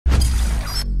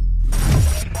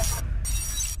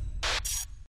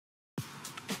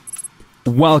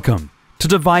Welcome to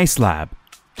Device Lab.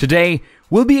 Today,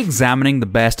 we'll be examining the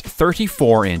best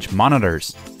 34-inch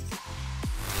monitors.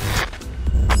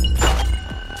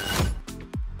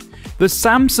 The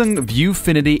Samsung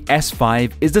ViewFinity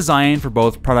S5 is designed for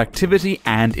both productivity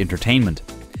and entertainment.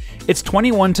 Its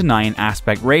 21:9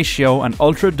 aspect ratio and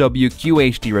Ultra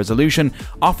WQHD resolution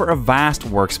offer a vast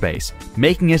workspace,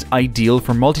 making it ideal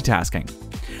for multitasking.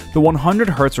 The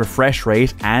 100Hz refresh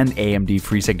rate and AMD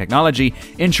FreeSync technology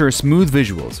ensure smooth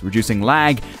visuals, reducing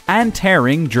lag and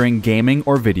tearing during gaming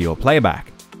or video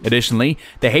playback. Additionally,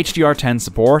 the HDR10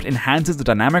 support enhances the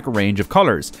dynamic range of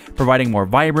colors, providing more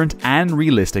vibrant and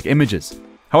realistic images.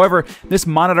 However, this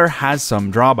monitor has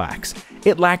some drawbacks.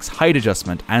 It lacks height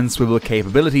adjustment and swivel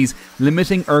capabilities,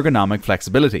 limiting ergonomic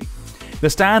flexibility. The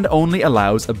stand only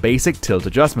allows a basic tilt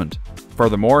adjustment.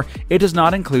 Furthermore, it does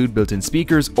not include built-in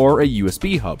speakers or a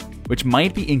USB hub, which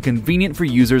might be inconvenient for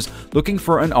users looking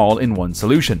for an all-in-one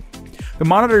solution. The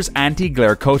monitor's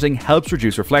anti-glare coating helps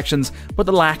reduce reflections, but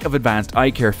the lack of advanced eye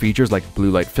care features like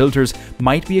blue light filters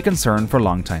might be a concern for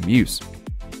long-time use.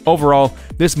 Overall,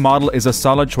 this model is a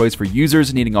solid choice for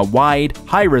users needing a wide,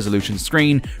 high-resolution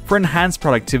screen for enhanced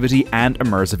productivity and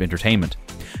immersive entertainment.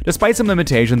 Despite some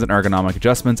limitations in ergonomic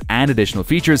adjustments and additional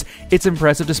features, its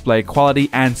impressive display quality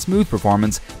and smooth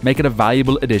performance make it a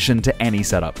valuable addition to any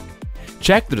setup.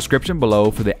 Check the description below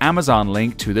for the Amazon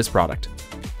link to this product.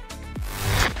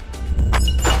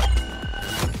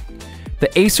 The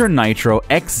Acer Nitro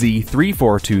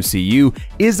XZ342CU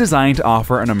is designed to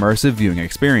offer an immersive viewing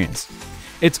experience.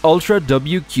 Its Ultra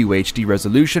WQHD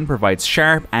resolution provides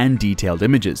sharp and detailed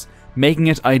images, making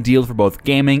it ideal for both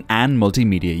gaming and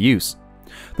multimedia use.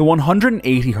 The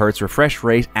 180Hz refresh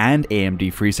rate and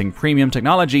AMD FreeSync premium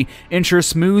technology ensure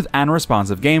smooth and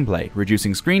responsive gameplay,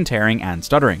 reducing screen tearing and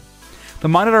stuttering. The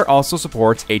monitor also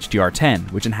supports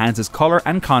HDR10, which enhances color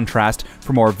and contrast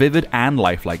for more vivid and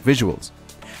lifelike visuals.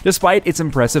 Despite its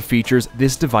impressive features,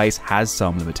 this device has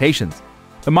some limitations.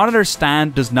 The monitor's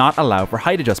stand does not allow for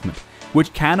height adjustment,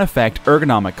 which can affect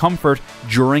ergonomic comfort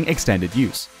during extended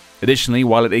use. Additionally,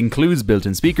 while it includes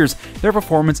built-in speakers, their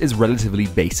performance is relatively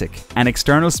basic, and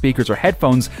external speakers or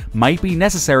headphones might be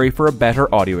necessary for a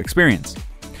better audio experience.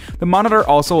 The monitor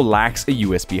also lacks a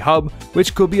USB hub,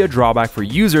 which could be a drawback for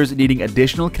users needing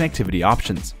additional connectivity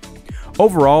options.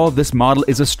 Overall, this model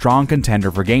is a strong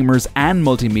contender for gamers and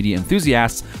multimedia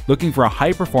enthusiasts looking for a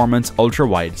high-performance,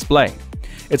 ultra-wide display.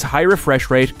 Its high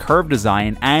refresh rate, curved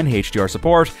design, and HDR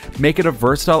support make it a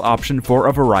versatile option for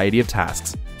a variety of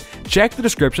tasks. Check the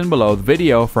description below the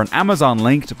video for an Amazon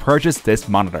link to purchase this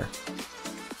monitor.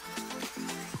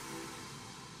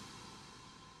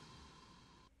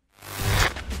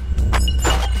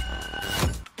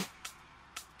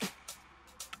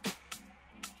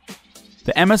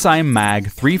 The MSI Mag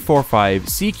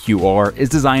 345CQ is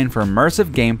designed for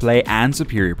immersive gameplay and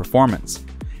superior performance.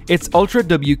 Its Ultra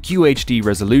WQHD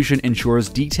resolution ensures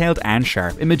detailed and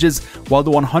sharp images, while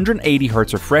the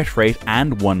 180Hz refresh rate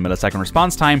and 1 millisecond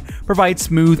response time provide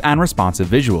smooth and responsive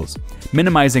visuals,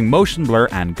 minimizing motion blur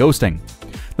and ghosting.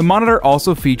 The monitor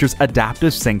also features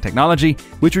adaptive sync technology,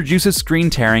 which reduces screen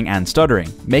tearing and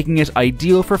stuttering, making it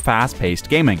ideal for fast-paced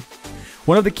gaming.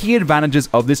 One of the key advantages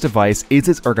of this device is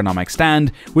its ergonomic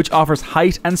stand, which offers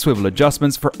height and swivel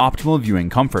adjustments for optimal viewing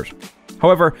comfort.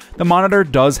 However, the monitor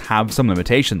does have some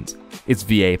limitations. Its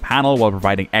VA panel, while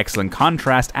providing excellent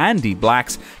contrast and deep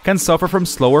blacks, can suffer from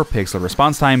slower pixel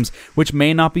response times, which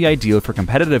may not be ideal for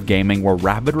competitive gaming where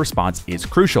rapid response is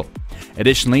crucial.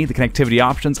 Additionally, the connectivity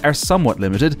options are somewhat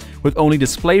limited, with only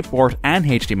DisplayPort and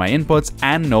HDMI inputs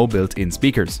and no built-in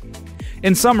speakers.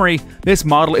 In summary, this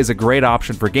model is a great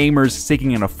option for gamers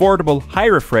seeking an affordable, high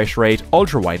refresh rate,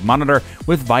 ultra-wide monitor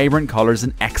with vibrant colors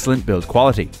and excellent build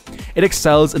quality. It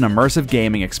excels in immersive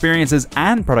gaming experiences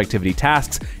and productivity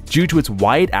tasks due to its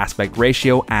wide aspect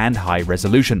ratio and high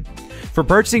resolution. For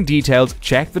purchasing details,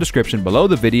 check the description below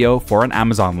the video for an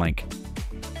Amazon link.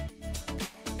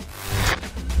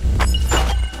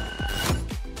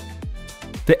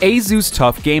 The ASUS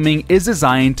TUF Gaming is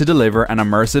designed to deliver an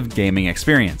immersive gaming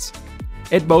experience.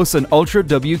 It boasts an Ultra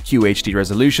WQHD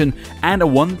resolution and a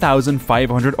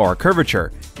 1500R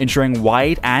curvature, ensuring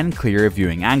wide and clear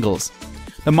viewing angles.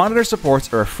 The monitor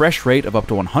supports a refresh rate of up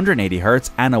to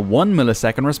 180Hz and a 1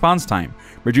 millisecond response time,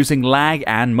 reducing lag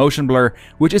and motion blur,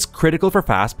 which is critical for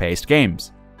fast-paced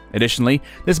games. Additionally,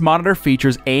 this monitor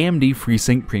features AMD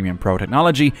FreeSync Premium Pro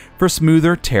technology for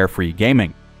smoother, tear-free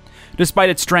gaming. Despite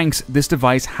its strengths, this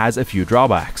device has a few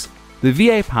drawbacks. The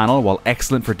VA panel, while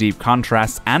excellent for deep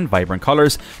contrasts and vibrant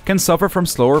colors, can suffer from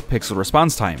slower pixel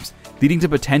response times, leading to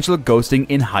potential ghosting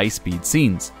in high-speed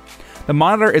scenes. The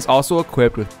monitor is also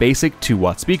equipped with basic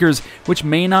 2-watt speakers, which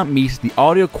may not meet the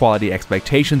audio quality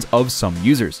expectations of some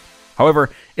users. However,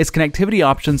 its connectivity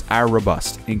options are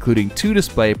robust, including 2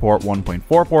 DisplayPort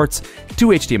 1.4 ports, 2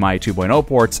 HDMI 2.0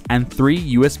 ports, and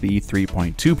 3 USB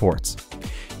 3.2 ports.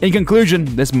 In conclusion,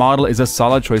 this model is a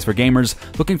solid choice for gamers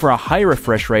looking for a high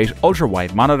refresh rate,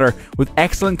 ultra-wide monitor with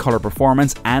excellent color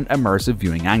performance and immersive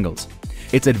viewing angles.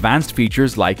 Its advanced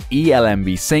features like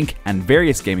eLMB sync and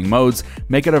various gaming modes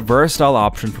make it a versatile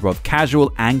option for both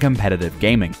casual and competitive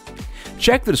gaming.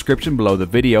 Check the description below the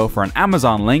video for an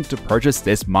Amazon link to purchase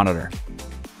this monitor.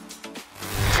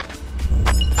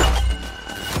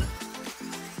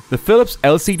 The Philips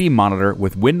LCD monitor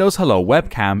with Windows Hello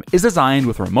webcam is designed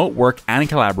with remote work and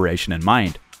collaboration in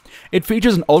mind. It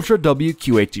features an Ultra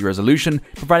WQHD resolution,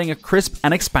 providing a crisp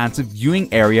and expansive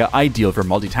viewing area ideal for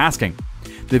multitasking.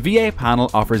 The VA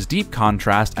panel offers deep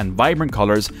contrast and vibrant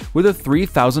colors with a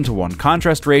 3000:1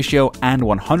 contrast ratio and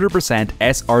 100%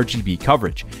 sRGB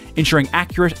coverage, ensuring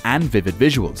accurate and vivid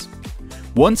visuals.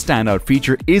 One standout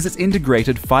feature is its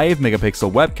integrated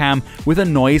 5-megapixel webcam with a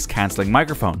noise-cancelling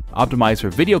microphone, optimized for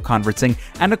video conferencing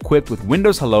and equipped with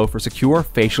Windows Hello for secure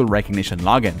facial recognition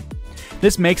login.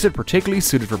 This makes it particularly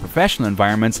suited for professional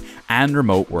environments and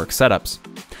remote work setups.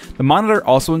 The monitor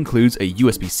also includes a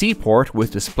USB-C port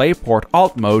with DisplayPort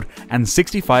Alt mode and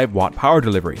 65-watt power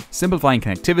delivery, simplifying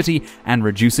connectivity and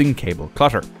reducing cable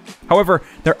clutter. However,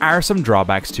 there are some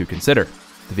drawbacks to consider.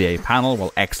 The VA panel,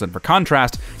 while excellent for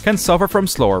contrast, can suffer from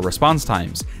slower response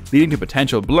times, leading to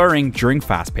potential blurring during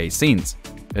fast-paced scenes.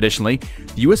 Additionally,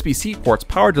 the USB-C port's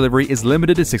power delivery is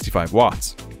limited to 65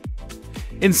 watts.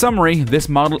 In summary, this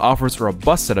model offers a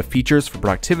robust set of features for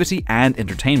productivity and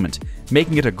entertainment,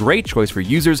 making it a great choice for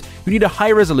users who need a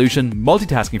high-resolution,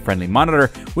 multitasking-friendly monitor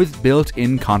with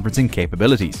built-in conferencing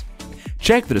capabilities.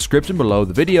 Check the description below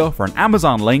the video for an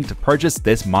Amazon link to purchase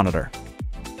this monitor.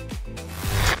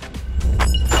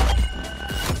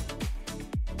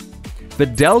 The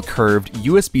Dell curved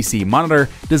USB-C monitor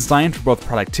designed for both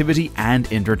productivity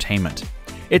and entertainment.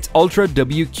 Its Ultra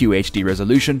WQHD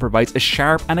resolution provides a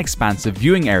sharp and expansive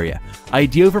viewing area,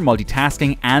 ideal for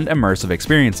multitasking and immersive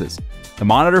experiences. The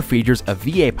monitor features a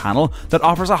VA panel that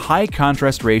offers a high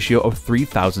contrast ratio of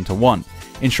 3000:1,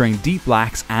 ensuring deep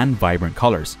blacks and vibrant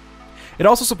colors. It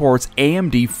also supports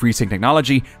AMD FreeSync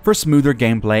technology for smoother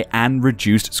gameplay and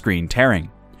reduced screen tearing.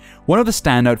 One of the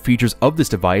standout features of this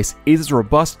device is its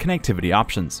robust connectivity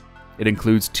options. It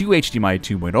includes 2 HDMI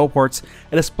 2.0 ports,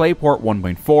 a DisplayPort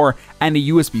 1.4, and a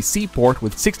USB-C port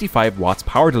with 65 watts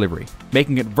power delivery,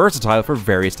 making it versatile for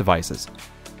various devices.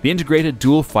 The integrated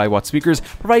dual 5-watt speakers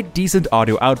provide decent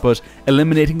audio output,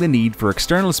 eliminating the need for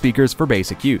external speakers for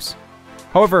basic use.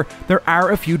 However, there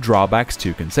are a few drawbacks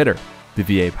to consider. The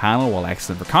VA panel, while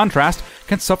excellent for contrast,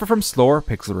 can suffer from slower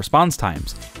pixel response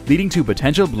times, leading to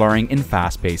potential blurring in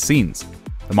fast-paced scenes.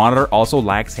 The monitor also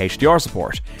lacks HDR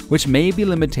support, which may be a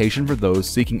limitation for those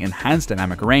seeking enhanced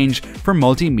dynamic range for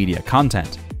multimedia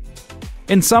content.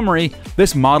 In summary,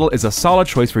 this model is a solid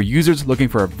choice for users looking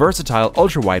for a versatile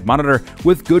ultra-wide monitor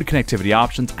with good connectivity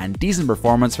options and decent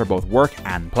performance for both work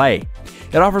and play.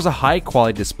 It offers a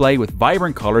high-quality display with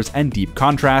vibrant colors and deep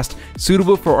contrast,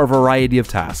 suitable for a variety of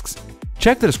tasks.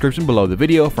 Check the description below the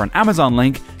video for an Amazon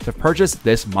link to purchase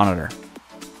this monitor.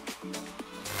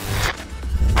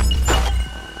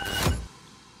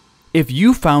 If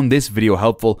you found this video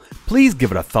helpful, please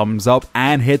give it a thumbs up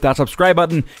and hit that subscribe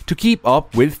button to keep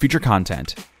up with future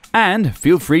content. And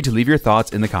feel free to leave your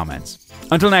thoughts in the comments.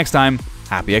 Until next time,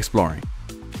 happy exploring.